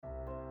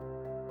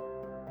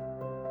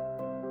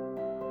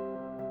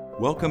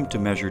Welcome to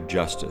Measured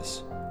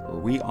Justice, where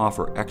we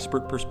offer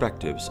expert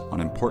perspectives on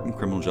important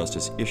criminal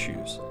justice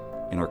issues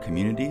in our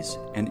communities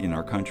and in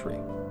our country.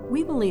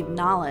 We believe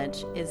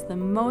knowledge is the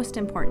most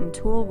important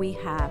tool we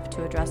have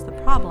to address the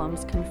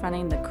problems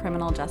confronting the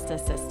criminal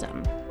justice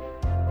system.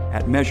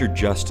 At Measured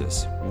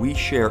Justice, we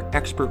share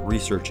expert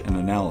research and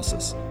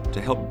analysis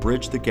to help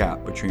bridge the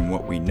gap between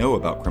what we know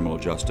about criminal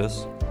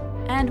justice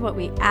and what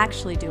we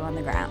actually do on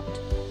the ground.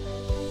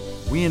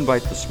 We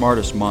invite the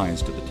smartest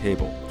minds to the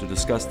table to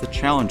discuss the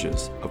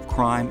challenges of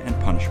crime and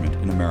punishment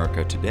in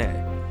America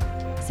today,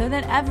 so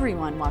that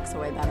everyone walks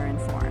away better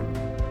informed.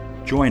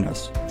 Join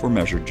us for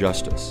Measured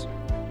Justice.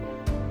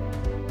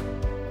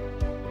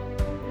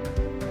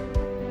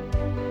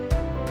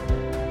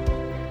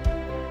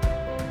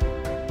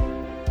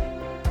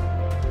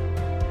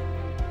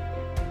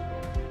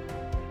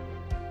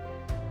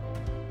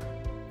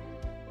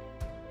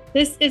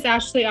 This is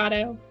Ashley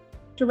Otto,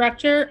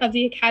 Director of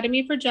the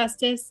Academy for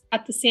Justice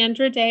at the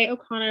Sandra Day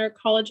O'Connor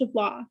College of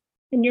Law,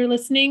 and you're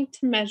listening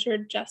to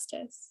Measured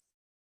Justice.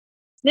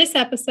 This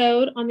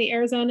episode on the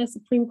Arizona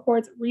Supreme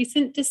Court's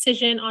recent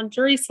decision on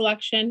jury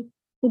selection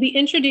will be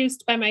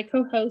introduced by my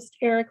co-host,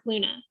 Eric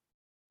Luna,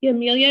 the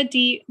Amelia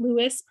D.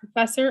 Lewis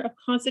Professor of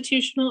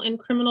Constitutional and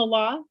Criminal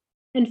Law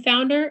and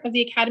founder of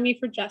the Academy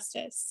for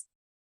Justice.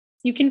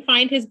 You can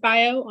find his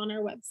bio on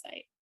our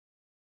website.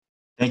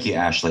 Thank you,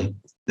 Ashley.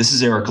 This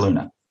is Eric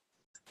Luna.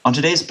 On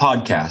today's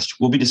podcast,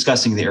 we'll be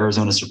discussing the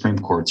Arizona Supreme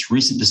Court's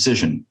recent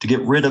decision to get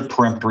rid of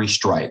peremptory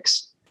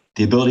strikes,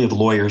 the ability of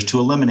lawyers to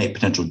eliminate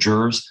potential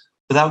jurors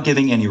without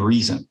giving any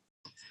reason.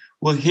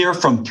 We'll hear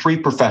from three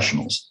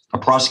professionals, a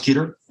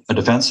prosecutor, a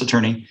defense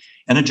attorney,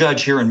 and a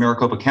judge here in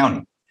Maricopa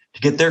County,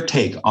 to get their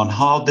take on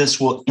how this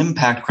will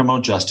impact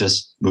criminal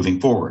justice moving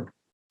forward.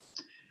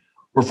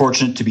 We're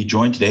fortunate to be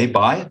joined today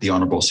by the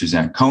Honorable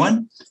Suzanne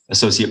Cohen,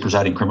 Associate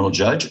Presiding Criminal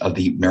Judge of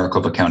the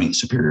Maricopa County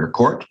Superior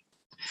Court,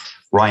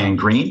 Ryan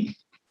Green,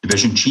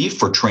 Division Chief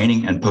for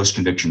Training and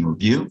Post-Conviction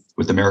Review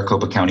with the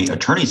Maricopa County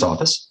Attorney's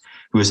Office,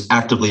 who is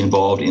actively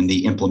involved in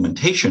the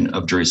implementation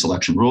of jury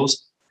selection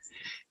rules,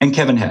 and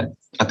Kevin Head,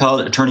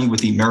 Appellate Attorney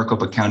with the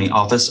Maricopa County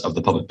Office of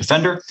the Public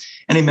Defender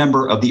and a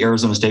member of the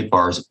Arizona State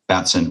Bar's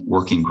Batson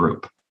Working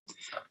Group.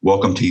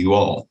 Welcome to you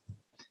all.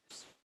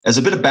 As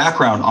a bit of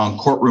background on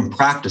courtroom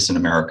practice in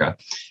America,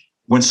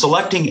 when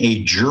selecting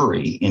a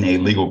jury in a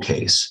legal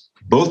case,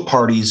 both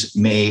parties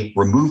may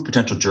remove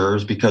potential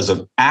jurors because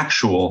of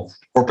actual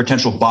or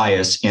potential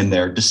bias in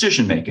their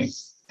decision-making.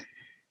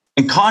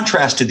 In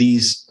contrast to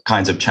these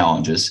kinds of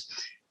challenges,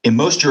 in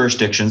most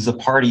jurisdictions, the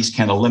parties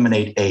can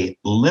eliminate a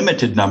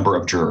limited number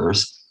of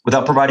jurors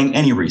without providing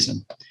any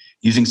reason,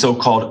 using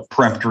so-called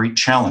peremptory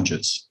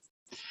challenges.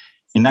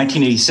 In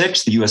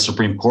 1986, the U.S.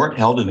 Supreme Court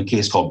held in a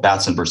case called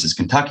Batson versus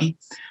Kentucky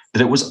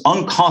that it was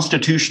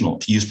unconstitutional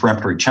to use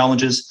peremptory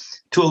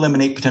challenges to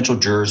eliminate potential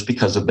jurors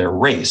because of their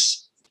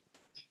race.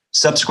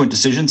 Subsequent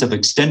decisions have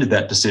extended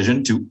that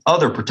decision to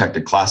other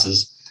protected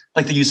classes,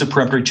 like the use of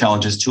peremptory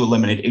challenges to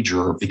eliminate a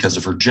juror because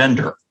of her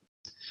gender.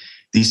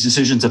 These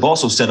decisions have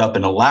also set up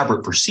an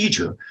elaborate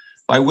procedure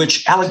by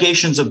which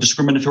allegations of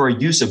discriminatory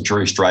use of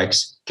jury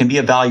strikes can be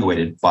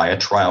evaluated by a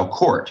trial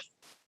court.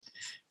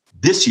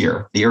 This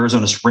year, the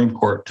Arizona Supreme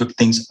Court took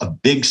things a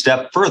big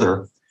step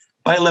further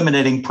by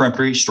eliminating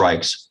peremptory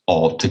strikes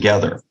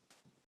altogether.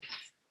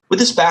 With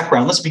this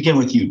background, let's begin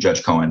with you,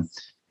 Judge Cohen.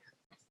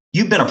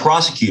 You've been a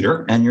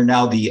prosecutor and you're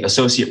now the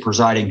Associate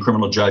Presiding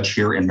Criminal Judge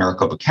here in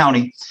Maricopa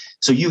County.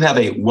 So you have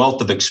a wealth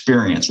of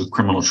experience with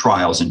criminal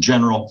trials in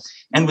general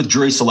and with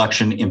jury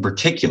selection in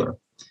particular.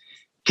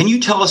 Can you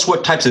tell us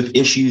what types of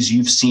issues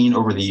you've seen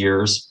over the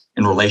years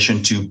in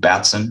relation to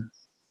Batson?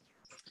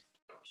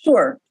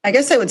 Sure. I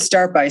guess I would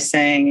start by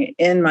saying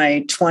in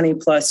my 20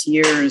 plus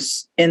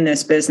years in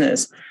this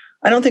business,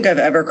 I don't think I've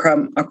ever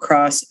come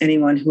across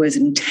anyone who has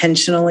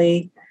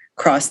intentionally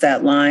crossed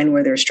that line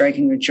where they're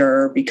striking a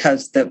juror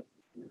because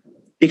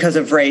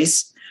of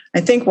race.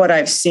 I think what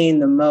I've seen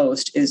the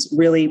most is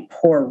really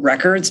poor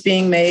records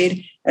being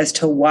made as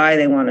to why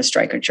they want to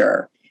strike a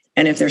juror.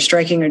 And if they're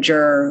striking a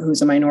juror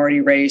who's a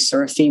minority race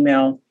or a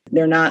female,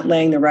 they're not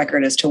laying the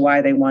record as to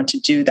why they want to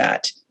do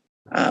that.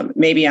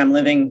 Maybe I'm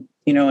living,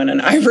 in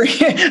an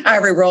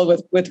ivory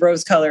world with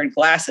rose-colored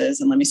glasses.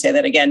 And let me say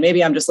that again,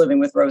 maybe I'm just living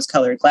with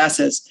rose-colored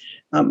glasses.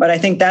 But I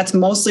think that's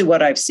mostly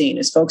what I've seen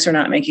is folks are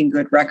not making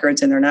good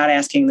records and they're not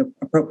asking the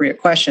appropriate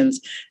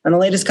questions. And the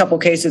latest couple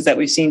cases that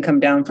we've seen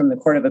come down from the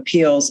Court of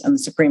Appeals and the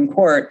Supreme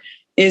Court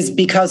is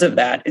because of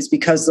that, is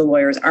because the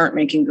lawyers aren't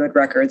making good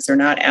records. They're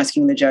not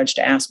asking the judge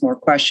to ask more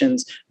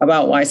questions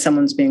about why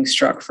someone's being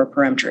struck for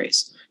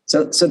peremptories.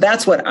 So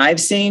that's what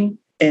I've seen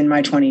in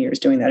my 20 years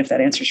doing that, if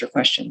that answers your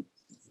question.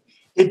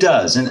 It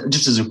does. And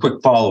just as a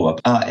quick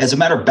follow-up, as a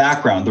matter of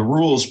background, the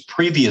rules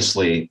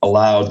previously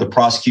allowed the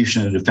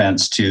prosecution and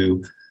defense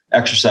to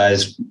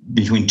exercise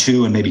between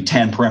 2 and maybe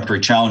 10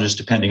 peremptory challenges,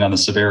 depending on the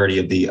severity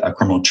of the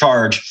criminal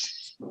charge.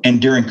 And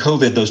during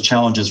COVID, those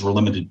challenges were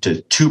limited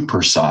to 2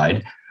 per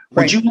side.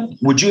 Right.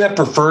 Would you have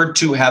preferred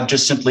to have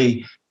just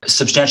simply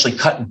substantially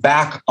cut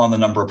back on the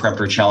number of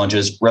peremptory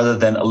challenges rather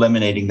than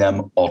eliminating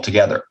them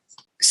altogether?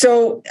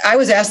 So I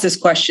was asked this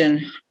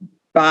question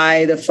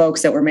by the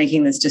folks that were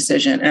making this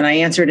decision, and I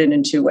answered it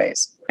in two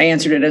ways. I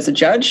answered it as a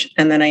judge,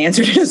 and then I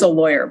answered it as a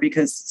lawyer,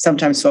 because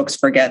sometimes folks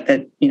forget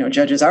that,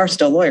 judges are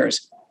still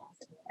lawyers.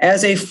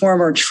 As a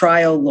former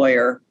trial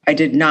lawyer, I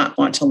did not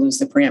want to lose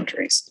the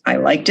preemptories. I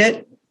liked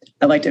it.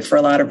 I liked it for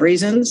a lot of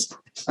reasons,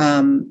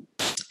 and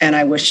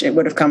I wish it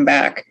would have come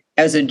back.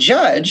 As a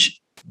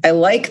judge, I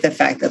like the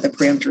fact that the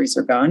preemptories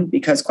are gone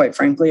because, quite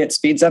frankly, it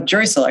speeds up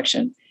jury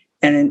selection.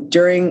 And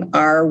during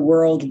our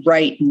world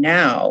right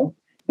now,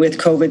 with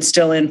COVID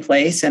still in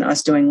place and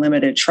us doing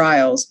limited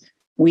trials,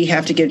 we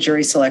have to get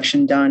jury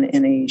selection done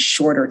in a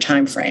shorter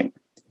time frame.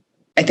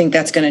 I think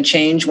that's going to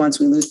change once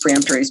we lose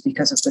preemptories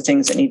because of the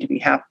things that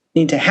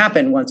need to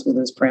happen once we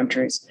lose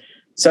preemptories.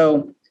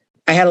 So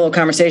I had a little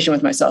conversation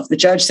with myself. The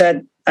judge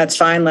said, that's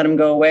fine, let him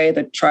go away.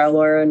 The trial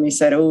lawyer and me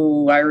said,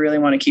 oh, I really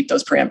want to keep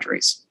those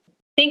preemptories.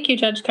 Thank you,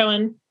 Judge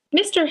Cohen.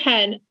 Mr.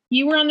 Head,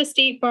 you were on the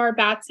State Bar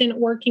Batson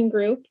Working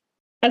Group,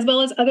 as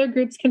well as other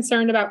groups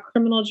concerned about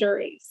criminal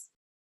juries.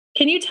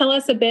 Can you tell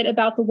us a bit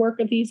about the work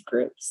of these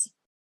groups?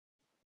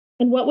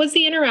 And what was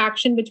the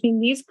interaction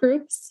between these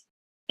groups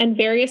and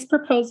various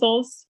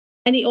proposals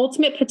and the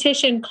ultimate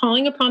petition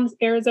calling upon the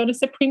Arizona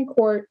Supreme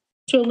Court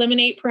to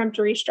eliminate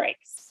peremptory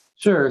strikes?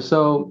 Sure.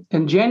 So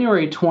in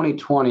January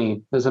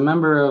 2020, as a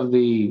member of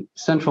the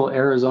Central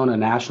Arizona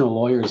National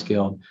Lawyers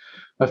Guild,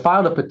 I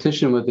filed a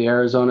petition with the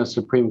Arizona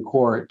Supreme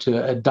Court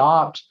to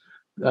adopt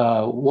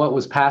what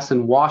was passed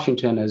in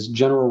Washington as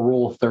General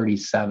Rule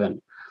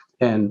 37.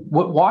 And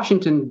what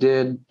Washington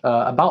did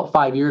about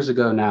 5 years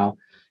ago now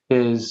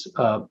is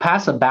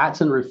pass a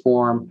Batson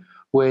reform,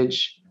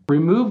 which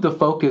removed the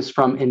focus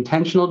from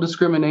intentional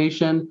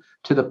discrimination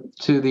to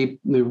the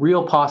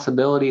real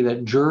possibility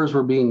that jurors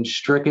were being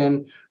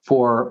stricken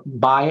for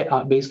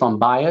based on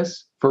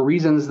bias for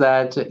reasons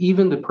that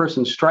even the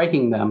person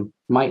striking them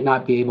might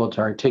not be able to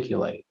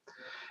articulate.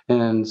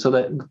 And so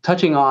that,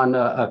 touching on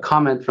a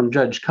comment from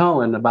Judge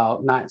Cohen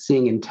about not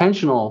seeing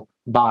intentional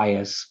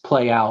bias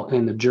play out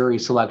in the jury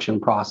selection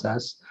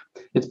process,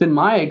 it's been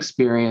my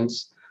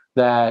experience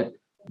that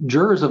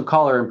jurors of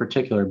color, in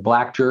particular,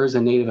 Black jurors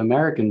and Native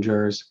American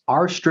jurors,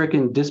 are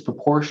stricken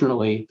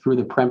disproportionately through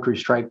the peremptory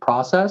strike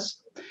process.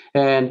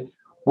 And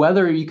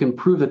whether you can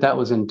prove that that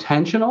was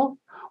intentional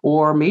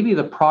or maybe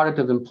the product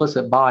of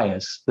implicit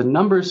bias, the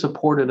numbers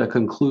supported a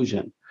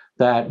conclusion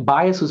that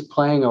bias was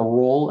playing a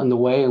role in the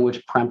way in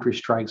which peremptory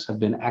strikes have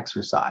been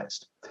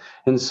exercised.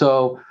 And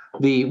so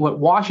what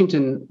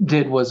Washington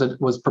did was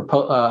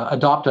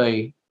adopt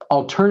a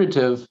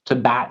alternative to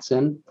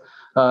Batson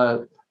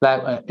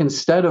that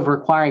instead of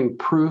requiring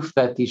proof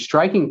that the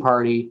striking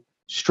party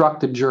struck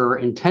the juror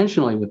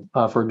intentionally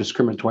for a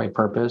discriminatory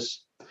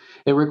purpose,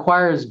 it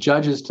requires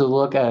judges to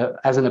look at,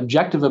 as an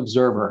objective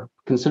observer,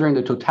 considering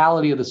the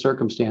totality of the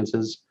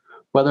circumstances,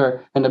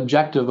 whether an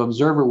objective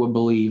observer would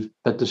believe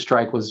that the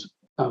strike was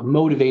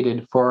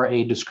motivated for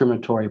a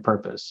discriminatory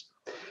purpose.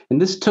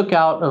 And this took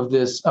out of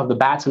the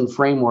Batson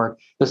framework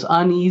this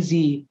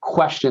uneasy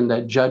question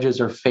that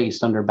judges are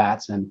faced under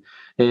Batson: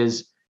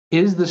 is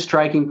the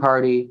striking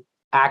party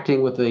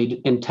acting with an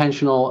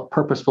intentional,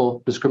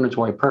 purposeful,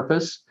 discriminatory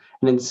purpose?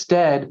 And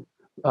instead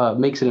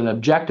makes it an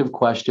objective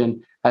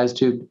question as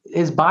to,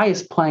 is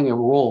bias playing a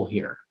role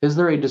here? Is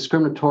there a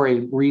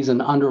discriminatory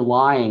reason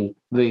underlying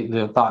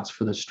the thoughts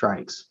for the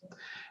strikes?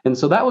 And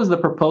so that was the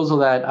proposal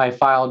that I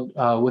filed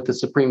with the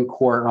Supreme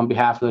Court on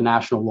behalf of the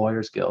National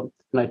Lawyers Guild.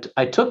 And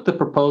I took the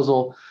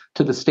proposal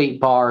to the State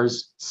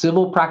Bar's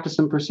Civil Practice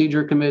and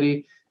Procedure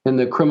Committee and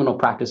the Criminal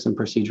Practice and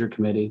Procedure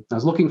Committee. I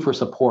was looking for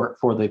support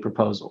for the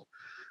proposal.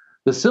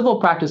 The Civil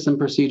Practice and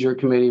Procedure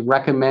Committee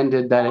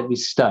recommended that it be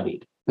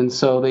studied. And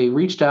so they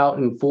reached out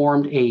and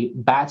formed a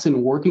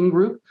Batson working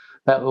group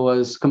that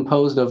was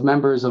composed of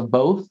members of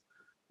both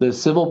the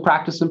Civil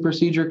Practice and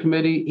Procedure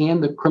Committee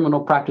and the Criminal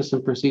Practice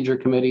and Procedure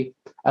Committee,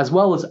 as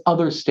well as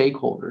other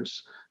stakeholders,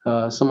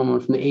 someone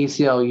from the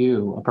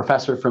ACLU, a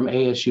professor from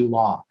ASU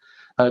Law,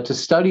 to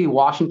study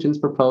Washington's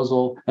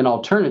proposal and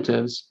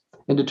alternatives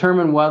and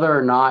determine whether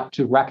or not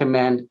to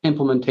recommend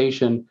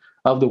implementation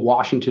of the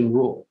Washington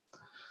rule.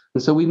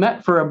 And so we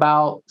met for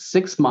about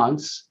 6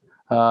 months.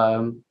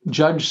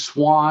 Judge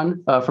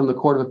Swan from the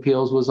Court of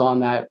Appeals was on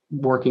that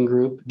working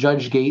group.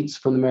 Judge Gates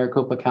from the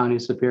Maricopa County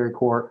Superior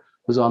Court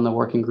was on the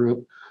working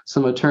group.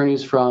 Some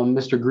attorneys from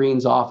Mr.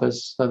 Green's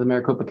office, the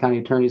Maricopa County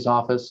Attorney's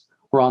Office,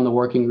 were on the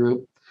working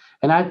group.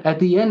 And at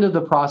the end of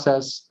the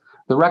process,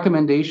 the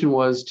recommendation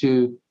was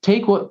to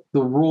take what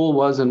the rule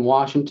was in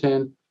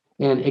Washington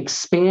and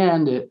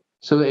expand it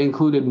so it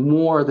included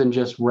more than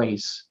just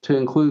race, to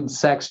include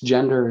sex,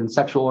 gender, and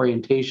sexual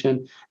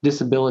orientation,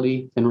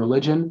 disability, and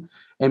religion,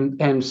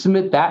 and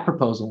submit that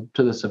proposal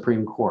to the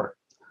Supreme Court.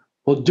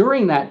 Well,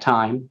 during that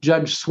time,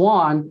 Judge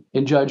Swan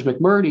and Judge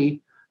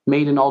McMurdy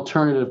made an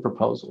alternative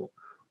proposal.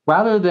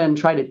 Rather than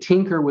try to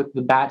tinker with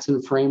the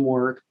Batson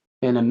framework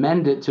and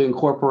amend it to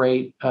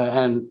incorporate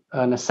an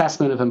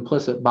assessment of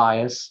implicit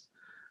bias,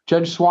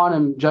 Judge Swan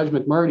and Judge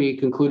McMurdy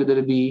concluded that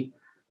it'd be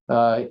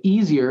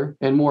easier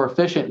and more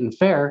efficient and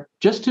fair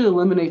just to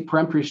eliminate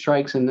peremptory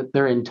strikes in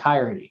their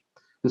entirety.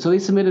 And so they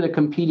submitted a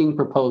competing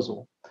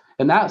proposal.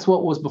 And that's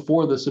what was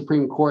before the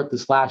Supreme Court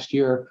this last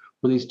year,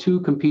 were these two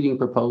competing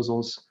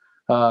proposals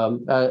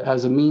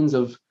as a means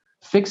of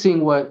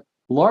fixing what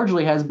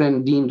largely has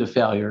been deemed a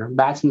failure,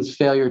 Batson's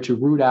failure to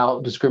root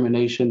out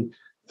discrimination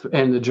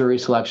in the jury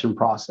selection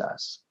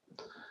process.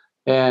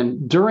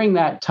 And during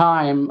that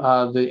time,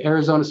 the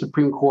Arizona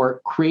Supreme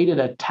Court created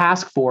a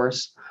task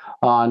force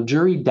on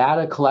jury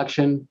data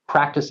collection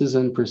practices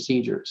and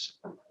procedures.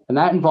 And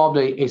that involved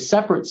a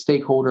separate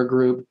stakeholder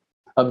group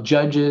of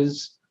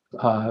judges,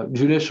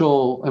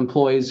 judicial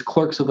employees,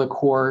 clerks of the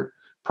court,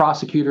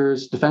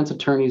 prosecutors, defense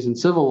attorneys, and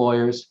civil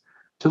lawyers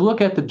to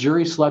look at the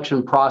jury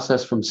selection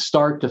process from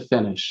start to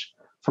finish,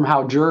 from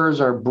how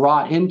jurors are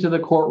brought into the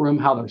courtroom,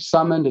 how they're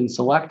summoned and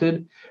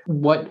selected,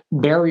 what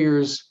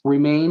barriers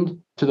remained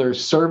to their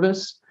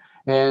service,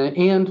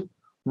 and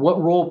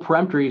what role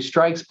peremptory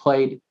strikes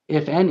played,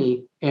 if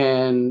any,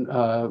 in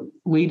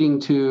leading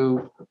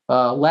to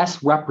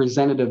less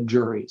representative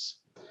juries.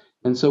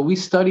 And so we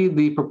studied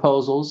the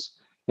proposals,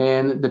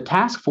 and the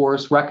task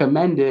force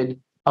recommended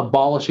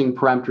abolishing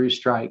peremptory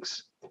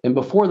strikes. And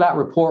before that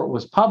report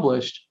was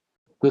published,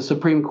 the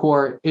Supreme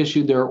Court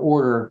issued their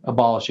order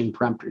abolishing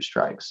peremptory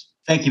strikes.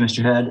 Thank you,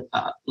 Mr. Head.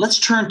 Let's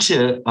turn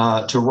to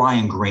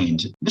Ryan Green.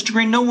 Mr.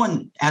 Green, no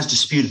one has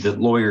disputed that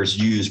lawyers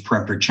use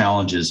peremptory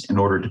challenges in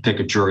order to pick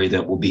a jury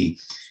that will be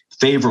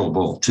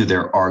favorable to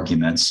their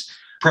arguments.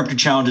 Peremptory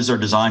challenges are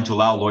designed to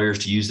allow lawyers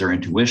to use their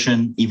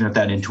intuition, even if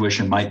that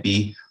intuition might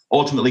be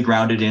ultimately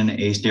grounded in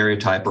a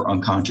stereotype or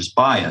unconscious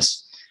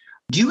bias.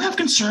 Do you have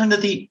concern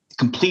that the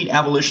complete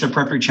abolition of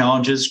peremptory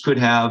challenges could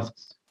have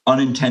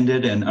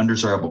unintended and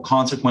undesirable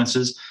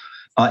consequences?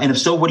 And if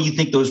so, what do you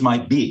think those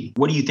might be?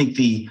 What do you think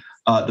the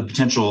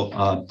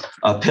potential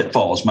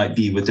pitfalls might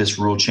be with this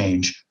rule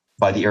change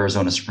by the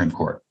Arizona Supreme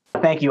Court?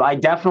 Thank you. I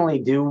definitely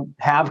do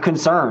have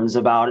concerns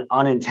about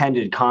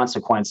unintended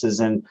consequences.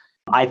 And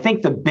I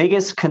think the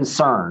biggest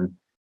concern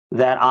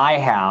that I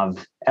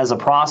have as a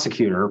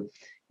prosecutor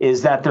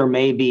is that there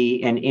may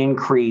be an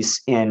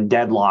increase in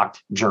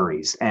deadlocked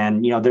juries.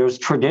 And, there's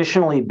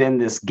traditionally been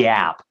this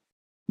gap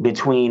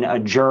between a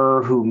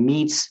juror who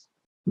meets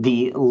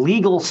the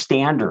legal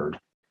standard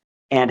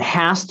and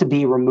has to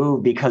be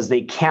removed because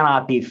they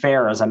cannot be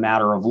fair as a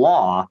matter of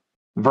law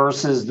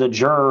versus the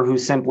juror who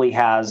simply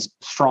has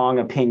strong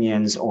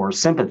opinions or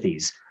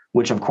sympathies,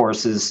 which of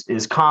course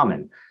is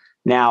common.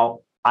 Now,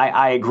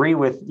 I agree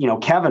with,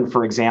 Kevin,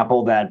 for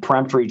example, that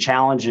peremptory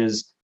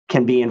challenges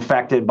can be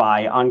infected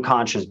by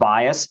unconscious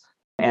bias.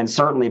 And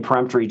certainly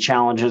peremptory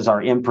challenges are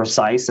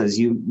imprecise, as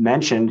you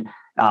mentioned,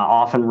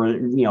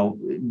 often,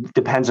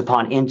 depends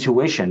upon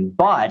intuition,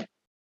 but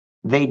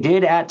they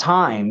did at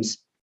times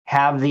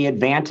have the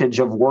advantage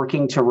of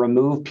working to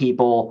remove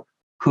people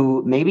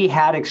who maybe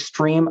had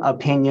extreme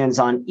opinions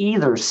on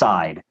either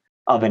side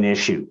of an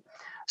issue.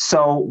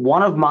 So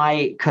one of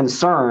my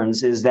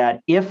concerns is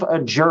that if a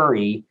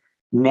jury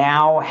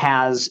now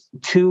has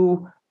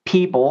two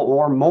people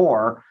or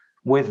more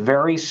with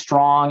very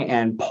strong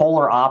and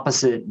polar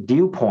opposite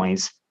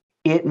viewpoints,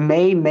 it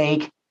may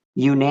make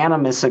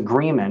unanimous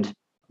agreement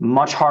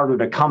much harder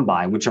to come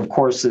by, which of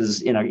course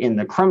is in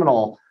the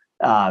criminal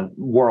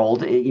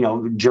world,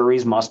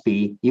 juries must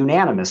be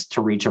unanimous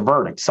to reach a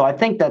verdict. So I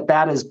think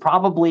that is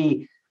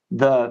probably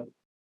the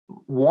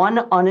one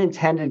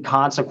unintended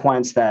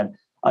consequence that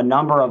a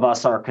number of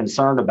us are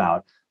concerned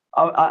about.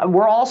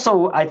 We're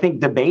also, I think,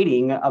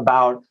 debating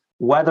about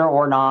whether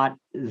or not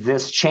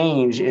this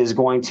change is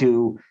going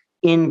to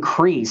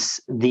increase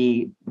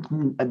the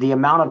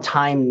amount of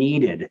time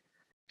needed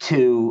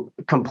to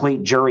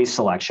complete jury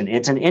selection.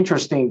 It's an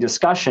interesting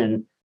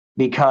discussion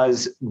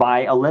because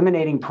by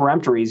eliminating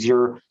peremptories,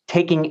 you're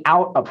taking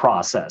out a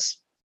process,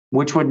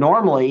 which would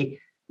normally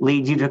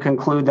lead you to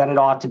conclude that it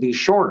ought to be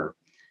shorter.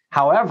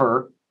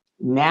 However,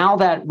 now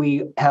that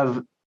we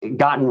have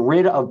gotten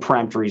rid of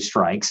peremptory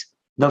strikes,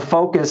 the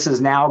focus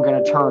is now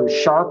going to turn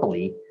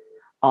sharply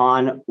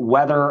on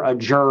whether a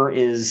juror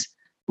is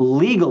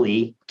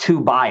legally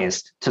too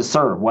biased to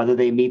serve, whether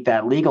they meet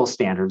that legal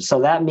standard. So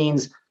that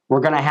means we're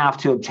going to have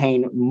to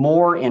obtain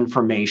more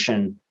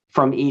information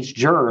from each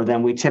juror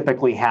than we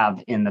typically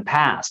have in the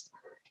past.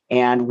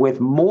 And with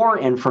more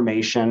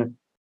information,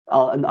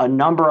 a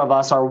number of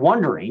us are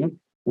wondering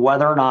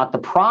whether or not the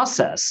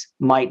process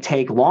might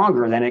take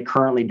longer than it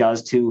currently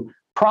does to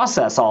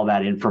process all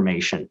that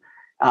information.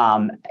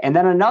 And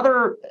then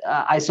another,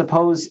 I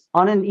suppose,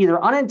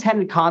 either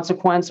unintended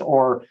consequence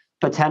or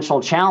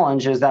potential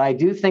challenge is that I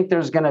do think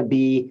there's going to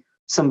be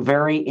some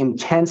very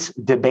intense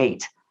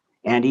debate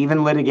and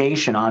even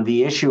litigation on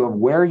the issue of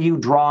where you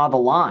draw the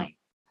line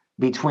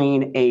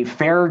between a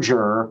fair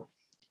juror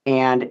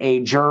and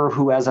a juror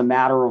who, as a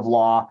matter of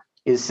law,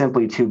 is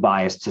simply too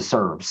biased to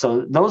serve.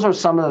 So those are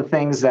some of the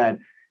things that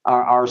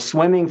are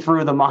swimming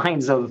through the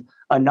minds of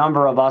a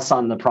number of us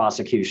on the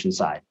prosecution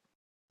side.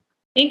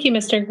 Thank you,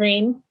 Mr.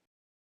 Green.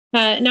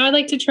 Now I'd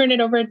like to turn it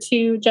over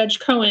to Judge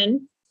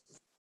Cohen.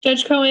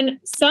 Judge Cohen,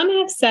 some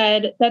have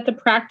said that the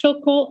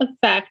practical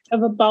effect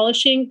of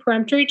abolishing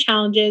peremptory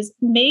challenges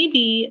may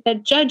be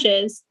that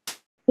judges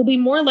will be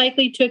more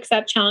likely to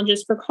accept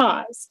challenges for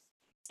cause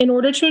in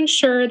order to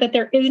ensure that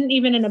there isn't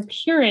even an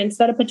appearance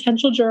that a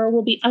potential juror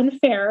will be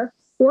unfair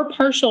or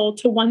partial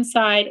to one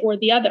side or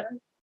the other.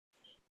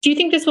 Do you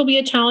think this will be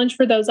a challenge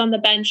for those on the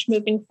bench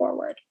moving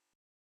forward?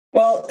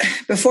 Well,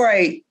 before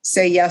I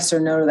say yes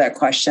or no to that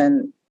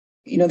question,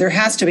 there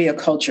has to be a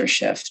culture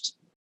shift,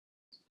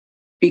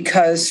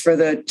 because for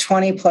the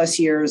 20 plus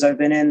years I've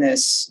been in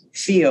this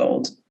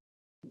field,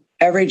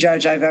 every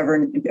judge I've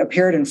ever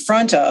appeared in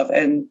front of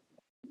and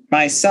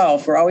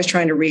myself, we're always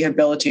trying to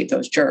rehabilitate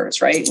those jurors,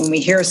 right? When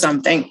we hear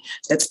something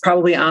that's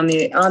probably on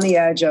the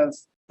edge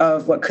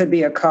of what could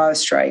be a cause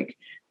strike,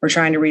 we're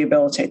trying to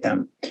rehabilitate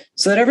them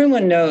so that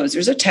everyone knows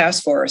there's a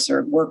task force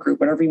or work group,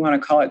 whatever you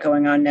want to call it,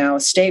 going on now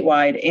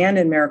statewide and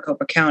in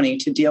Maricopa County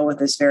to deal with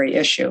this very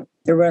issue.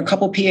 There were a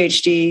couple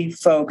PhD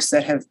folks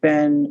that have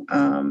been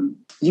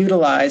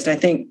utilized. I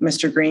think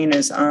Mr. Green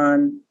is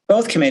on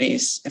both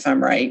committees, if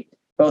I'm right,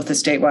 both the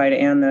statewide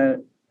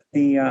and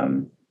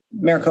the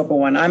Maricopa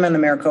one. I'm on the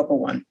Maricopa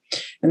one.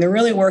 And they're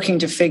really working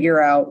to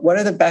figure out what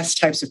are the best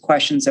types of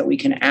questions that we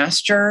can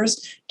ask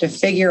jurors to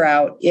figure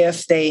out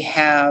if they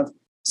have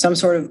some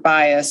sort of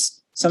bias,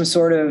 some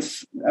sort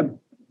of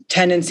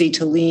tendency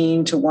to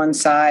lean to one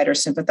side or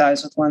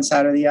sympathize with one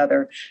side or the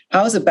other.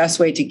 How is the best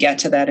way to get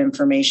to that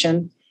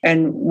information?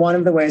 And one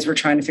of the ways we're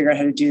trying to figure out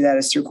how to do that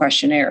is through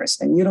questionnaires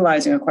and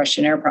utilizing a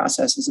questionnaire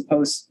process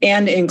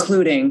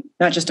including,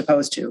 not just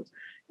opposed to,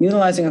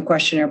 utilizing a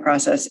questionnaire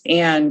process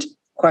and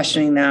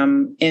questioning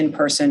them in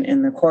person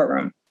in the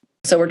courtroom.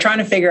 So we're trying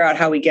to figure out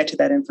how we get to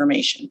that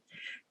information.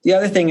 The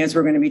other thing is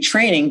we're going to be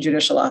training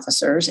judicial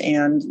officers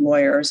and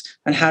lawyers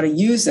on how to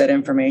use that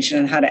information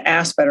and how to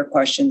ask better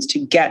questions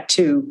to get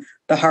to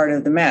the heart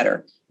of the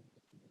matter.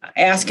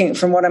 Asking,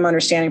 from what I'm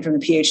understanding from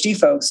the PhD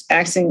folks,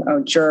 asking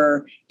a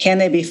juror, can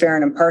they be fair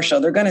and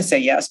impartial? They're going to say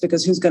yes,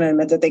 because who's going to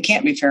admit that they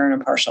can't be fair and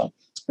impartial?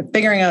 But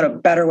figuring out a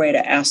better way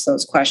to ask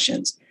those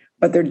questions.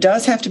 But there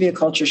does have to be a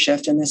culture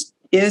shift, and this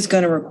is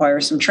going to require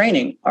some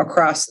training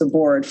across the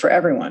board for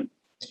everyone.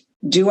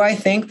 Do I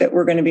think that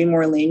we're going to be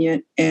more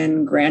lenient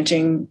in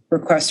granting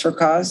requests for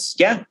cause?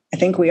 Yeah, I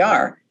think we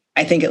are.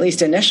 I think at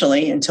least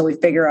initially, until we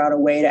figure out a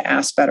way to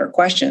ask better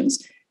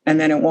questions. And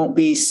then it won't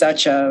be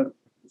such a,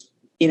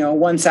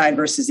 one side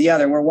versus the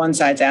other, where one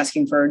side's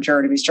asking for a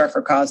juror to be struck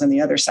for cause and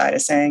the other side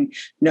is saying,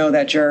 no,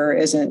 that juror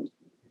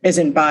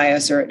isn't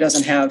biased or it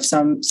doesn't have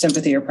some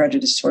sympathy or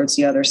prejudice towards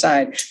the other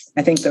side.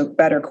 I think the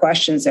better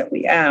questions that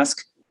we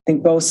ask, I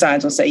think both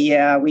sides will say,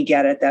 yeah, we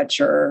get it, that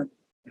juror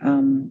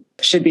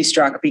should be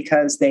struck,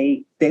 because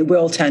they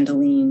will tend to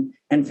lean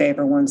and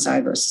favor one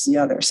side versus the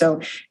other. So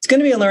it's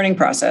going to be a learning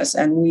process,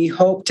 and we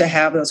hope to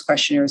have those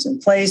questionnaires in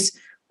place.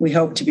 We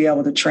hope to be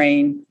able to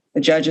train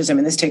the judges. I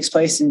mean, this takes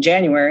place in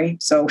January,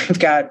 so we've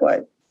got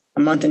a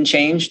month and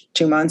change,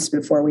 2 months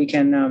before we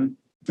can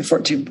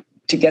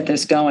to get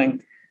this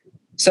going.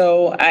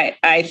 So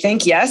I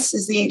think yes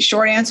is the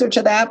short answer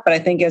to that, but I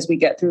think as we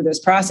get through this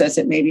process,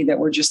 it may be that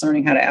we're just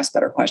learning how to ask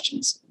better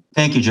questions.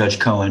 Thank you, Judge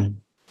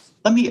Cohen.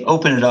 Let me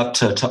open it up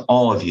to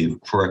all of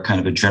you for a kind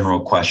of a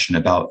general question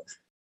about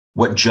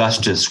what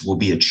justice will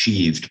be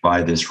achieved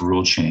by this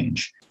rule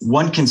change.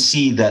 One can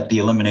see that the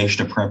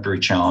elimination of peremptory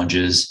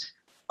challenges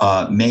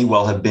may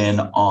well have been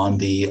on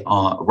the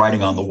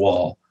writing on the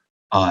wall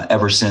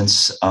ever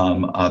since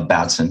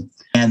Batson,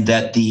 and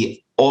that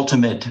the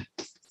ultimate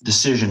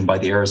decision by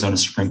the Arizona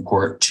Supreme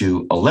Court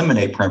to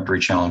eliminate peremptory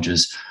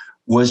challenges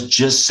was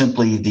just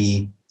simply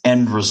the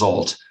end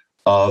result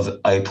of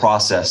a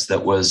process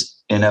that was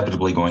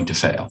inevitably going to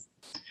fail.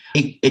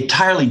 An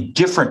entirely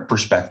different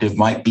perspective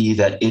might be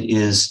that it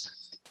is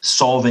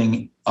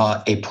solving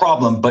a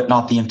problem, but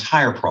not the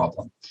entire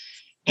problem.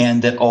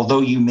 And that although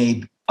you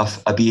may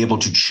be able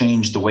to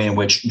change the way in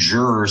which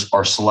jurors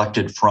are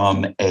selected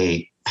from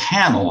a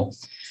panel,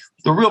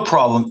 the real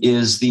problem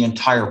is the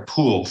entire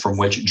pool from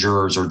which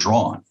jurors are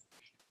drawn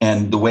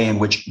and the way in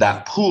which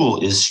that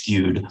pool is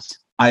skewed,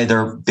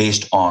 either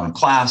based on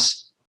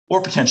class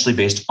or potentially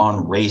based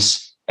on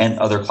race and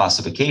other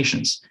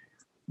classifications.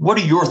 What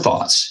are your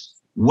thoughts?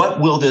 What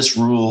will this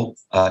rule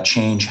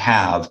change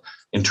have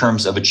in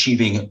terms of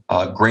achieving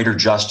greater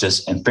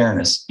justice and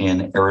fairness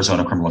in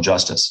Arizona criminal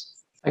justice?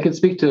 I can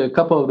speak to a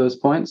couple of those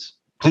points.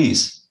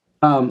 Please.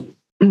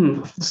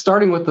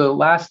 Starting with the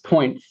last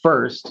point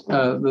first,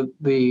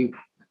 the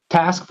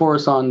task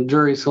force on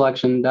jury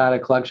selection, data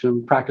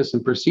collection, practice,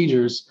 and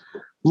procedures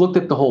looked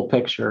at the whole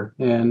picture.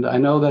 And I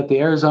know that the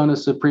Arizona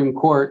Supreme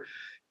Court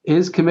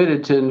is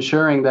committed to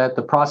ensuring that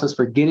the process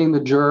for getting the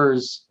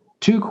jurors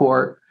to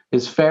court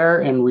is fair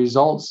and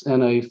results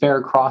in a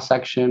fair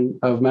cross-section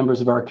of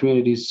members of our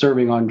communities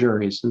serving on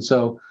juries. And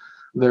so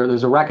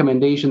there's a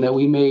recommendation that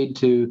we made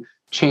to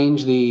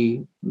change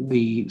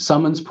the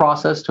summons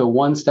process to a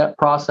one-step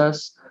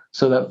process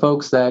so that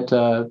folks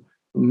that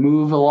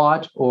move a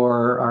lot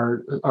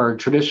or are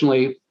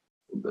traditionally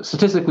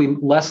statistically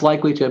less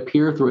likely to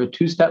appear through a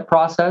two-step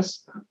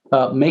process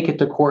make it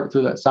to court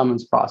through that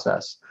summons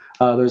process.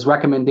 There's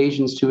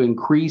recommendations to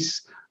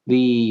increase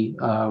the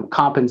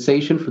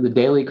compensation for the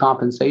daily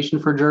compensation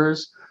for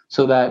jurors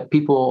so that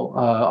people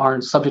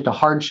aren't subject to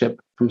hardship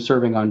from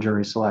serving on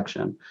jury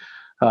selection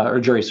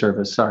or jury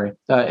service, sorry.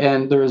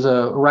 And there's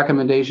a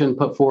recommendation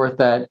put forth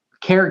that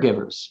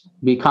caregivers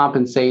be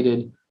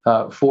compensated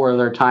for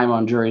their time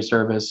on jury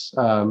service,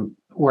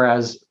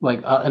 whereas like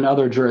in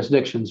other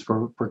jurisdictions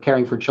for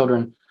caring for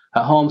children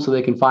at home, so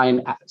they can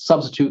find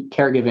substitute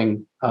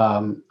caregiving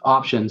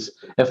options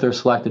if they're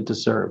selected to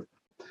serve.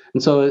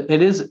 And so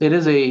it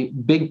is a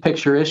big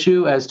picture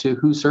issue as to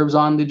who serves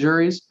on the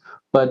juries.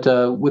 But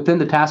within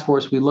the task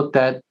force, we looked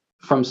at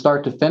from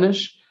start to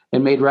finish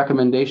and made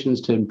recommendations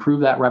to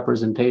improve that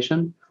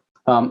representation.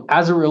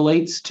 As it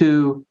relates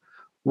to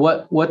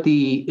what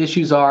the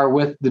issues are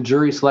with the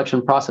jury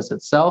selection process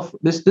itself,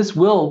 this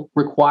will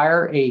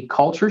require a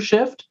culture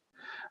shift.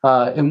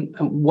 And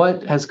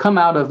what has come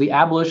out of the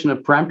abolition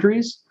of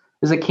peremptories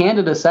is a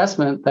candid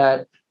assessment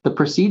that the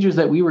procedures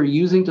that we were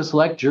using to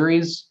select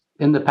juries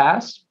in the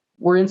past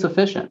were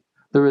insufficient.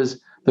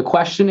 The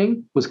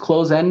questioning was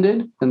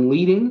close-ended and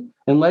leading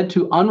and led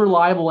to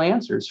unreliable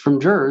answers from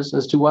jurors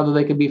as to whether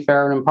they could be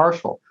fair and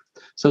impartial.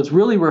 So it's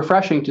really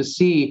refreshing to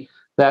see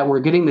that we're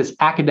getting this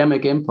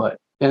academic input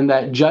and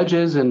that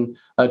judges and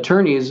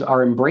attorneys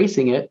are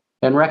embracing it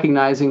and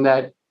recognizing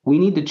that we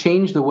need to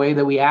change the way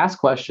that we ask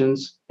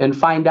questions and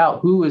find out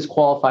who is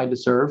qualified to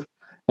serve.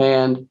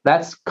 And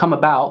that's come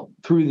about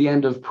through the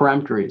end of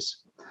peremptories.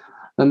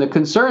 And the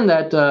concern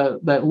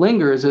that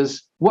lingers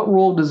is, what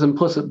role does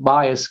implicit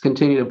bias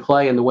continue to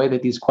play in the way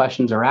that these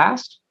questions are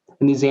asked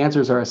and these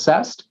answers are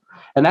assessed?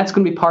 And that's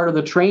going to be part of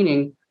the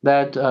training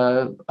that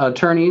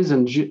attorneys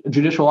and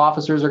judicial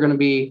officers are going to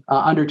be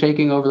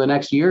undertaking over the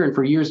next year and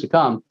for years to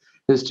come,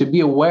 is to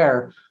be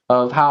aware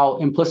of how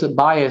implicit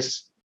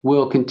bias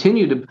will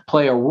continue to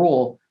play a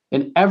role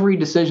in every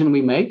decision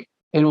we make,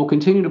 and will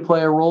continue to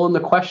play a role in the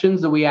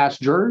questions that we ask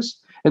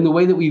jurors and the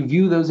way that we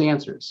view those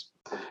answers.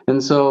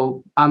 And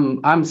so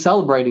I'm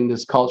celebrating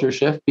this culture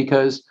shift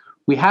because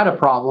we had a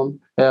problem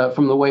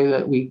from the way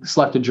that we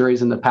selected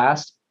juries in the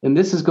past. And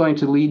this is going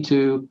to lead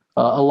to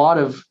a lot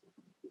of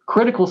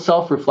critical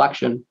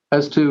self-reflection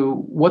as to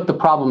what the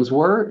problems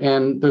were.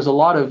 And there's a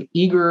lot of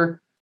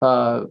eager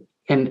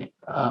and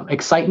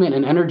excitement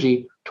and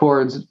energy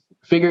towards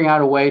figuring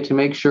out a way to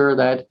make sure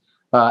that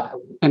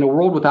in a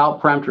world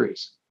without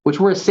peremptories, which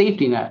were a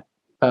safety net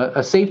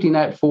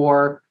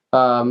for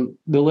the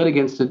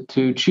litigants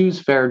to choose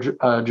fair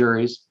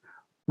juries,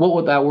 what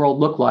would that world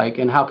look like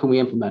and how can we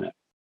implement it?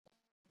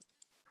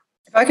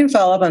 If I can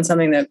follow up on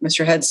something that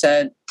Mr. Head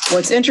said,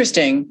 what's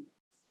interesting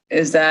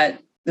is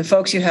that the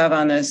folks you have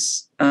on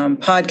this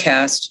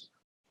podcast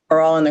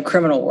are all in the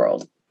criminal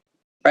world,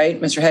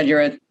 right? Mr. Head,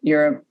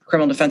 you're a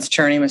criminal defense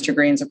attorney. Mr.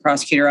 Green's a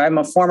prosecutor. I'm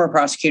a former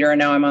prosecutor, and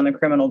now I'm on the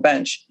criminal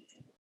bench.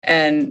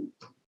 And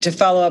to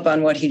follow up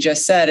on what he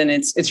just said, and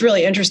it's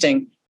really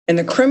interesting, in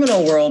the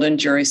criminal world in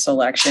jury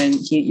selection,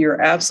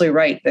 you're absolutely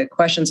right. The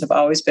questions have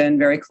always been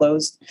very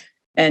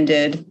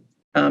closed-ended.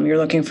 You're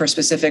looking for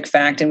specific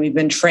fact, and we've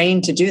been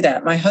trained to do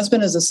that. My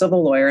husband is a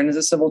civil lawyer and is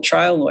a civil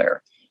trial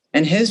lawyer,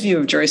 and his view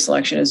of jury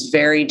selection is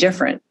very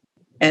different.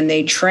 And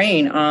they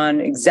train on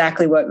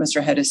exactly what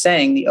Mr. Head is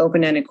saying, the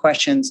open-ended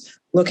questions,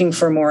 looking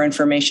for more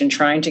information,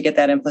 trying to get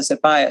that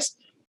implicit bias.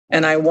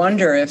 And I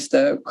wonder if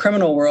the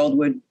criminal world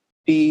would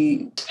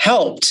be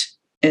helped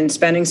in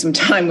spending some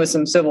time with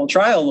some civil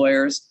trial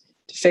lawyers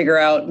to figure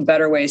out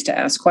better ways to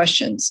ask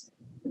questions.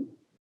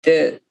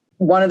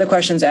 One of the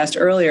questions asked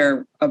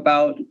earlier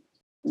about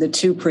the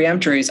two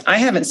peremptories, I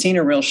haven't seen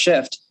a real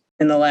shift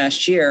in the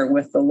last year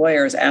with the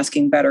lawyers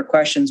asking better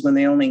questions when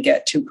they only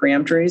get two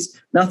peremptories.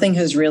 Nothing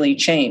has really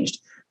changed.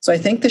 So I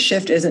think the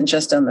shift isn't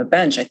just on the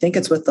bench. I think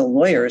it's with the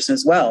lawyers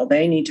as well.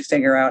 They need to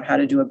figure out how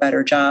to do a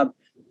better job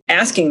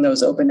asking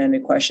those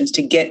open-ended questions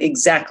to get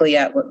exactly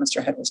at what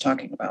Mr. Head was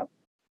talking about.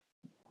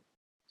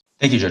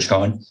 Thank you, Judge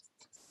Cohen.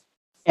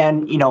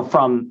 And,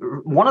 from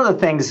one of the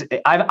things,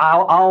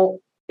 I'll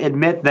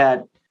admit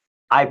that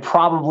I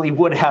probably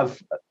would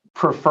have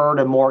preferred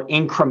a more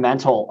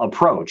incremental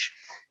approach,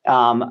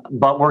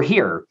 but we're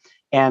here.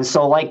 And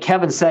so like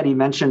Kevin said, he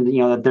mentioned,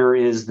 that there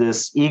is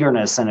this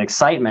eagerness and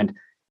excitement.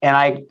 And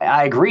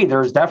I agree,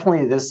 there's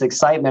definitely this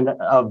excitement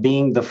of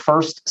being the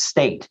first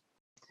state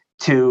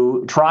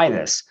to try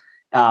this.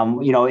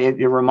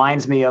 It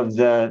reminds me of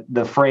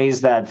the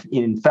phrase that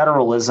in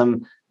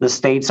federalism, the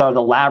states are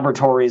the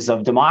laboratories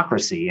of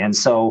democracy. And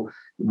so,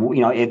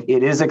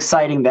 it is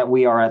exciting that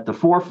we are at the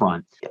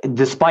forefront,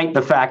 despite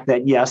the fact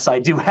that, yes, I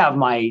do have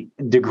my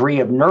degree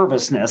of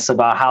nervousness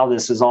about how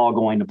this is all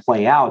going to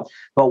play out.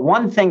 But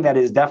one thing that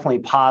is definitely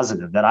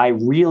positive that I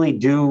really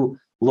do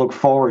look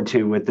forward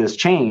to with this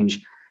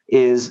change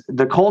is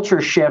the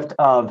culture shift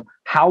of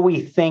how we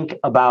think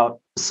about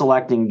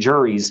selecting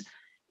juries.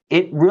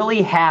 It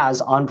really has,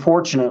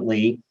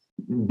 unfortunately,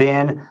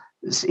 been,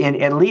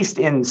 at least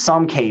in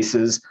some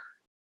cases,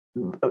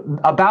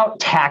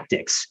 about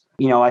tactics.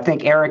 I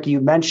think, Eric, you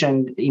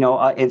mentioned,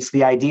 it's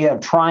the idea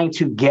of trying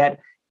to get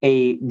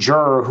a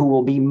juror who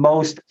will be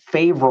most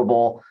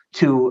favorable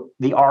to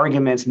the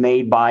arguments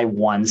made by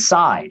one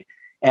side.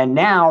 And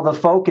now the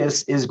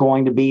focus is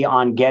going to be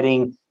on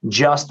getting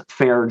just,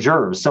 fair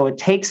jurors. So it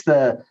takes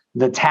the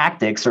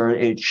tactics, or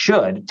it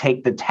should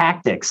take the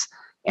tactics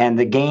and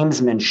the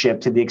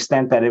gamesmanship to the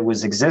extent that it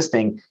was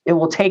existing. It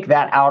will take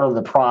that out of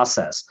the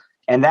process.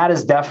 And that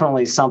is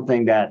definitely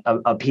something that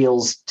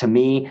appeals to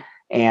me.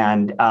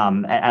 And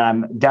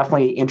I'm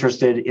definitely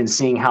interested in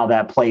seeing how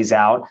that plays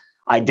out.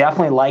 I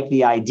definitely like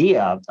the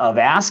idea of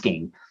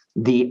asking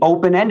the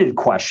open-ended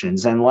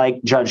questions. And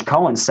like Judge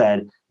Cohen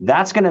said,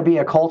 that's going to be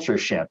a culture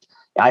shift.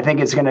 I think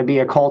it's going to be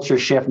a culture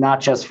shift,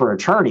 not just for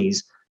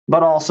attorneys,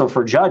 but also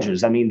for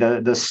judges. I mean,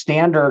 the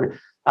standard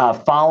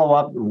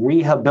follow-up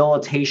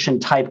rehabilitation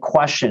type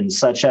questions,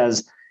 such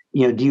as,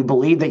 do you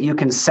believe that you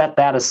can set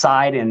that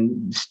aside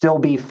and still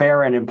be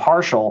fair and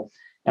impartial?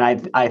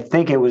 And I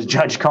think it was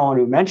Judge Cohen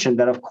who mentioned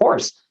that, of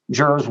course,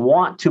 jurors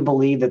want to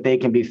believe that they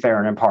can be fair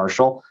and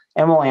impartial,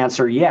 and will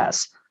answer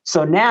yes.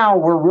 So now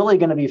we're really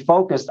going to be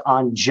focused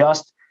on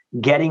just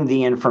getting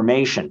the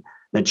information.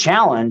 The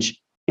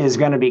challenge is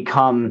going to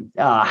become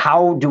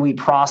how do we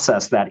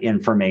process that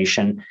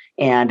information,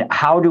 and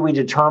how do we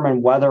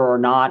determine whether or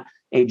not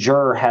a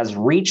juror has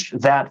reached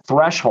that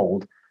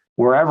threshold,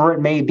 wherever it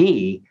may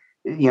be,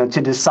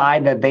 to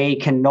decide that they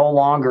can no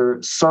longer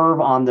serve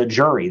on the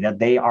jury, that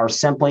they are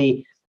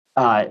simply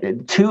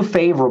too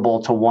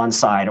favorable to one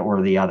side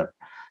or the other.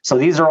 So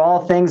these are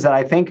all things that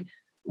I think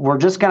we're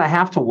just going to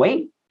have to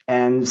wait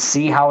and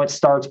see how it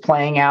starts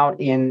playing out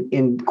in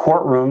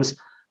courtrooms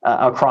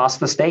across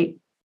the state.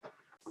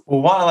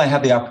 Well, while I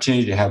have the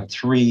opportunity to have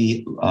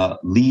three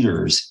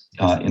leaders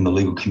in the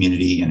legal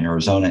community in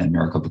Arizona and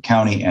Maricopa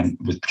County, and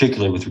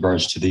particularly with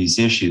regards to these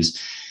issues,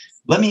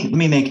 let me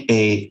make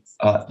an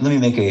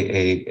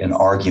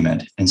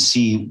argument and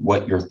see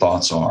what your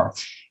thoughts are.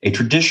 A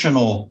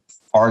traditional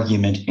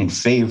argument in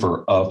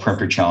favor of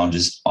peremptory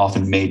challenges,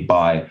 often made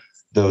by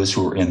those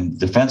who are in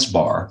defense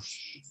bar,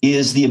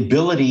 is the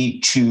ability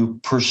to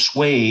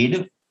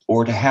persuade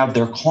or to have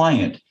their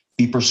client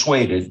be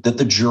persuaded that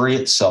the jury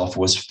itself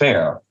was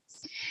fair.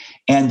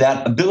 And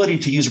that ability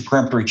to use a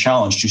peremptory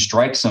challenge to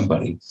strike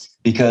somebody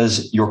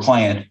because your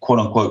client, quote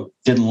unquote,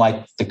 didn't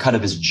like the cut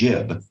of his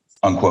jib,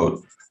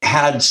 unquote,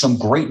 had some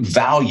great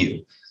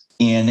value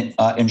in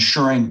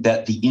ensuring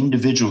that the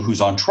individual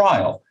who's on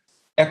trial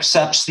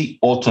accepts the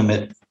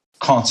ultimate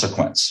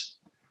consequence.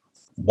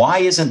 Why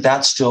isn't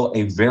that still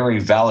a very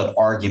valid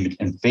argument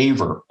in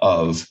favor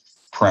of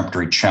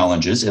peremptory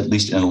challenges, at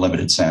least in a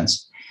limited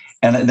sense?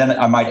 And then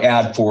I might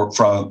add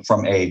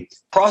from a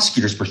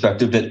prosecutor's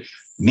perspective that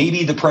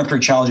maybe the peremptory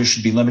challenges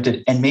should be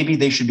limited, and maybe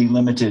they should be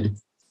limited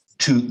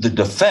to the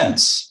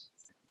defense,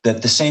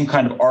 that the same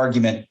kind of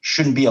argument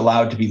shouldn't be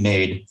allowed to be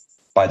made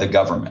by the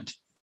government.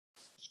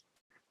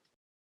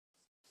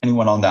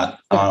 Anyone on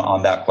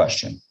that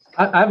question?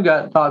 I've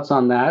got thoughts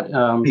on that.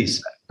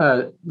 Please.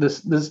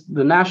 The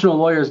National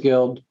Lawyers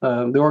Guild,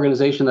 the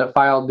organization that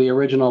filed the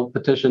original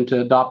petition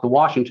to adopt the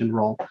Washington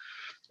Rule,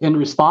 in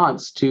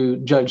response to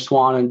Judge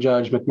Swan and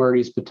Judge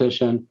McMurdy's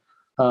petition,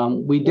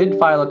 we did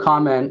file a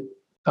comment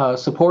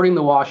supporting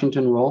the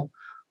Washington Rule,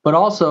 but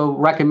also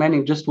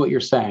recommending just what you're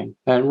saying,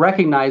 and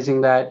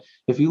recognizing that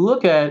if you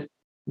look at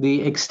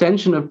the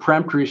extension of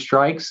peremptory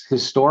strikes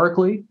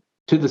historically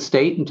to the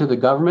state and to the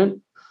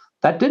government,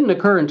 that didn't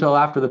occur until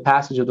after the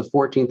passage of the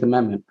 14th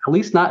Amendment, at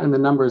least not in the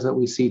numbers that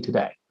we see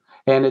today.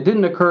 And it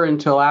didn't occur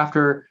until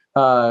after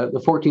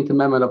the 14th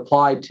Amendment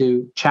applied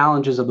to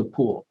challenges of the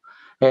pool.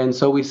 And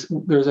so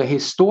there's a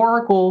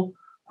historical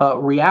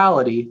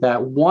reality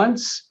that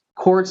once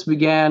courts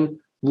began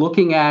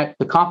looking at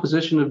the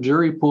composition of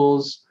jury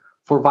pools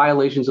for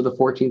violations of the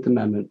 14th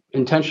Amendment,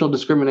 intentional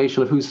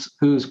discrimination of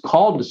who's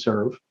called to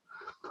serve,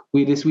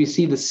 we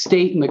see the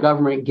state and the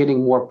government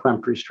getting more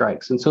peremptory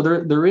strikes. And so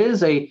there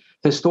is a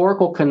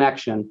historical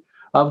connection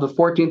of the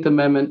 14th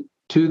Amendment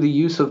to the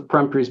use of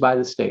peremptories by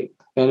the state.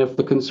 And if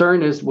the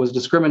concern was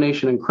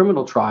discrimination in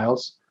criminal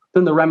trials,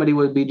 then the remedy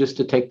would be just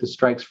to take the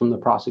strikes from the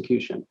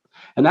prosecution.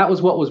 And that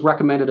was what was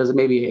recommended as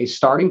maybe a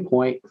starting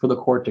point for the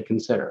court to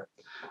consider.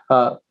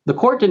 The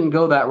court didn't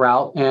go that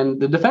route, and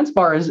the defense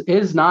bar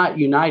is not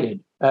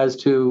united as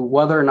to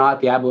whether or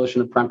not the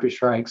abolition of peremptory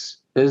strikes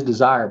is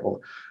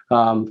desirable.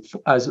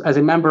 As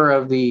a member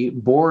of the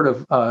board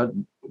of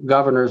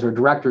governors or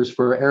directors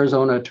for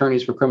Arizona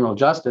Attorneys for Criminal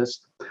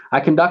Justice, I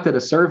conducted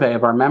a survey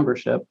of our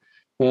membership,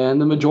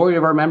 and the majority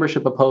of our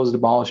membership opposed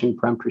abolishing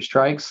peremptory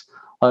strikes.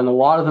 And a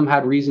lot of them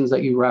had reasons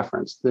that you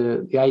referenced.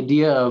 The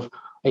idea of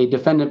a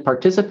defendant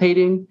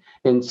participating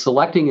in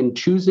selecting and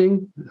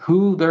choosing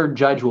who their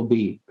judge will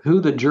be,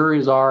 who the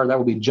juries are that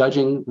will be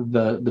judging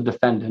the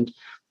defendant,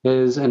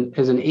 is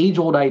an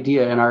age-old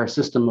idea in our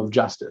system of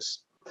justice.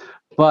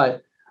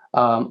 But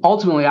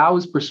ultimately, I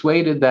was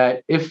persuaded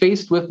that if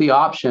faced with the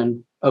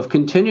option of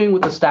continuing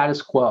with the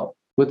status quo,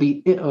 with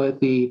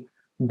the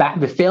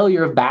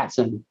failure of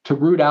Batson to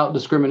root out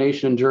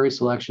discrimination in jury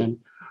selection,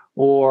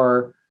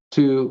 or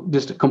to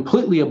just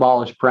completely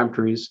abolish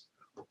peremptories,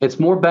 it's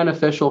more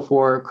beneficial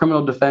for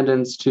criminal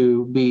defendants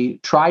to be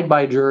tried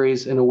by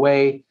juries in a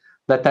way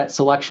that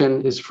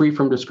selection is free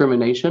from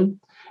discrimination.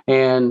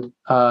 And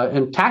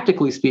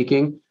tactically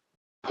speaking,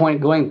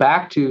 going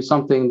back to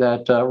something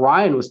that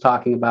Ryan was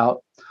talking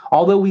about,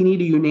 although we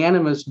need a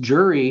unanimous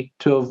jury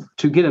to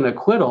get an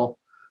acquittal,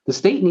 the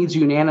state needs a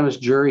unanimous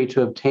jury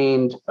to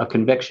obtain a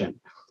conviction.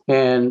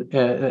 And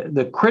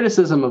the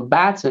criticism of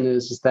Batson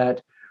is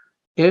that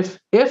if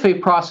a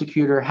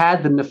prosecutor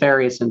had the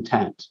nefarious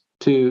intent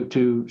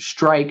to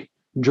strike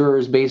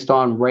jurors based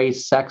on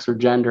race, sex, or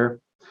gender,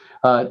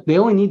 they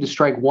only need to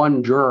strike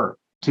one juror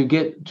to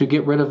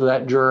get rid of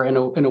that juror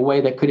in a way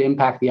that could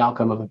impact the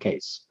outcome of a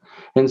case.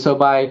 And so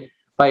by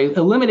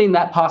eliminating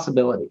that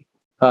possibility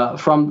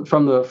from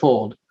the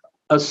fold,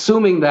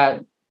 assuming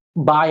that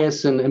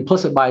bias and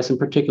implicit bias in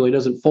particular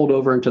doesn't fold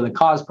over into the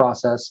cause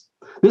process,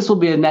 this will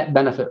be a net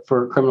benefit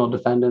for criminal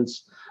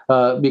defendants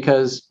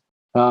because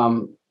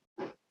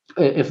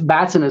if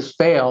Batson has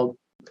failed,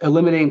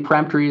 eliminating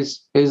peremptories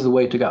is the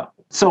way to go.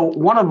 So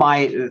one of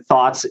my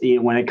thoughts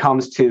when it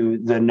comes to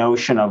the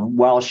notion of,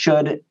 well,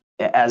 should,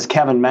 as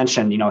Kevin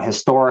mentioned,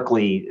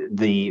 historically,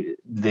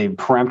 the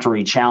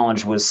peremptory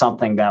challenge was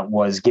something that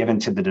was given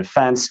to the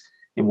defense.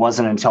 It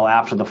wasn't until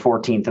after the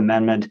 14th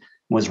Amendment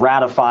was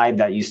ratified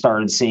that you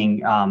started seeing,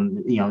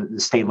 the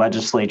state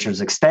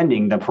legislatures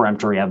extending the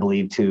peremptory, I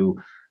believe,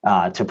 to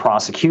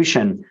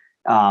prosecution.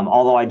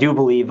 Although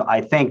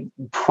I think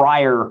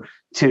prior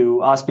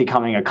to us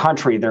becoming a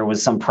country, there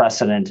was some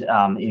precedent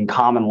in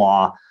common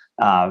law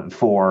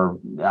for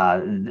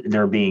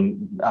there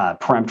being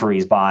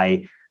peremptories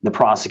by the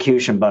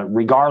prosecution. But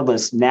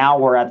regardless, now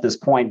we're at this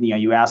point,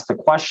 you asked the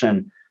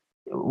question,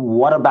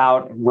 what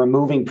about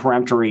removing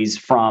peremptories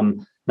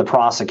from the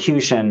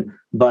prosecution,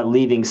 but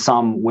leaving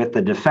some with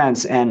the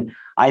defense? And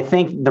I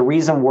think the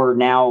reason we're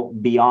now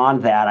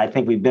beyond that, I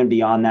think we've been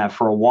beyond that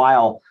for a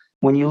while.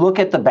 When you look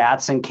at the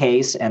Batson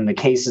case and the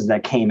cases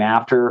that came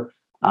after,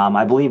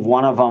 I believe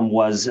one of them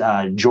was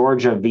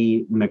Georgia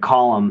v.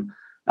 McCollum,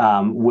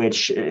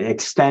 which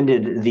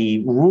extended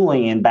the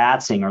ruling in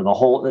Batson or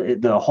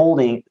the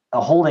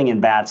holding in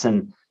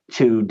Batson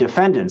to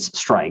defendants'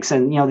 strikes.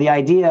 And the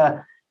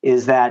idea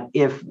is that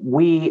if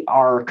we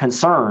are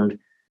concerned,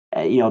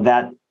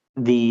 that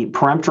the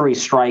peremptory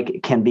strike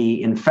can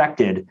be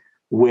infected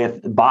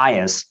with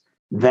bias,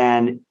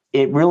 then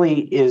it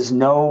really is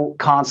no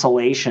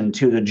consolation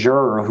to the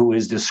juror who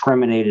is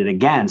discriminated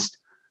against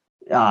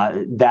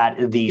that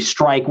the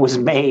strike was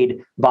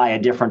made by a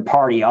different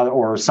party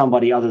or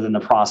somebody other than the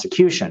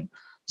prosecution.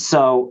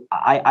 So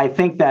I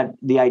think that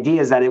the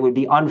idea is that it would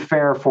be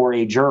unfair for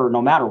a juror,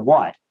 no matter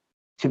what,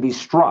 to be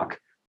struck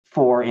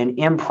for an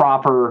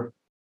improper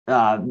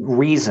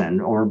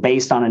reason or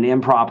based on an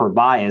improper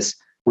bias,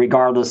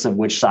 regardless of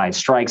which side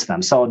strikes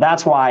them. So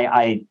that's why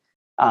I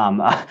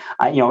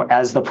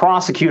as the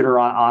prosecutor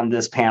on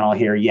this panel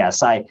here,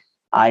 yes,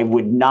 I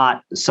would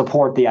not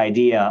support the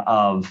idea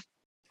of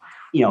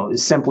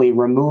simply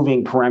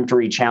removing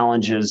peremptory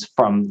challenges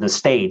from the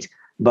state,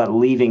 but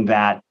leaving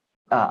that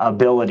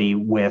ability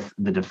with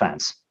the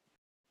defense.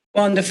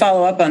 Well, and to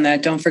follow up on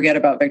that, don't forget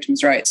about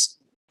victims' rights.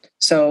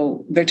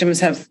 So victims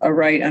have a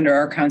right under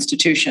our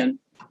Constitution,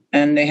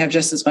 and they have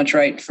just as much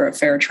right for a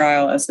fair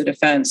trial as the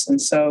defense.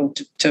 And so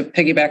to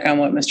piggyback on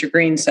what Mr.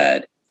 Green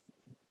said,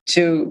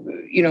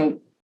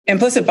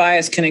 implicit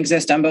bias can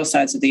exist on both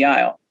sides of the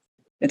aisle.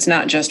 It's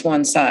not just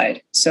one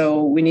side.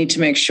 So we need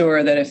to make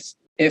sure that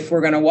if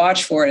we're going to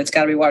watch for it, it's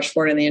got to be watched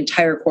for it in the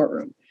entire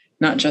courtroom,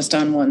 not just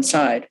on one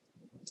side.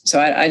 So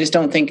I just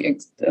don't think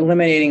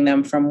eliminating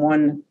them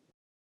from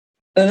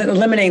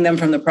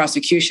the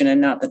prosecution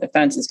and not the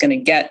defense is going to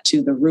get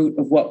to the root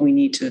of what we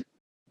need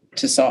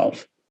to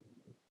solve.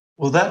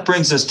 Well, that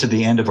brings us to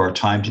the end of our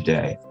time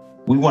today.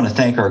 We want to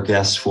thank our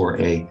guests for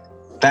a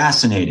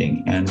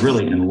fascinating and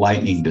really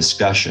enlightening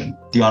discussion.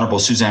 The Honorable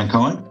Suzanne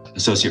Cohen,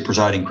 Associate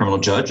Presiding Criminal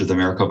Judge of the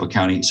Maricopa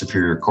County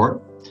Superior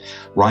Court.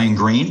 Ryan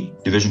Green,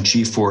 Division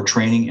Chief for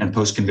Training and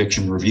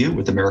Post-Conviction Review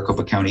with the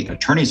Maricopa County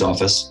Attorney's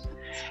Office.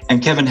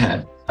 And Kevin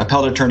Head,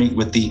 Appellate Attorney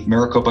with the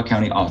Maricopa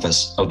County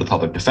Office of the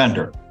Public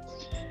Defender.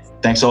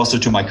 Thanks also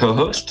to my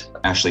co-host,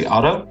 Ashley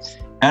Otto,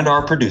 and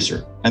our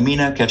producer,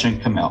 Amina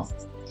Ketchen-Kamel.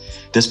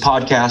 This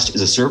podcast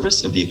is a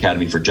service of the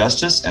Academy for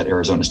Justice at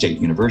Arizona State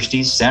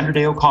University's Sandra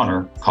Day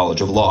O'Connor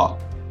College of Law.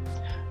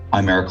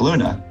 I'm Eric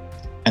Luna,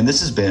 and this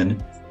has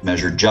been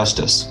Measured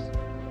Justice.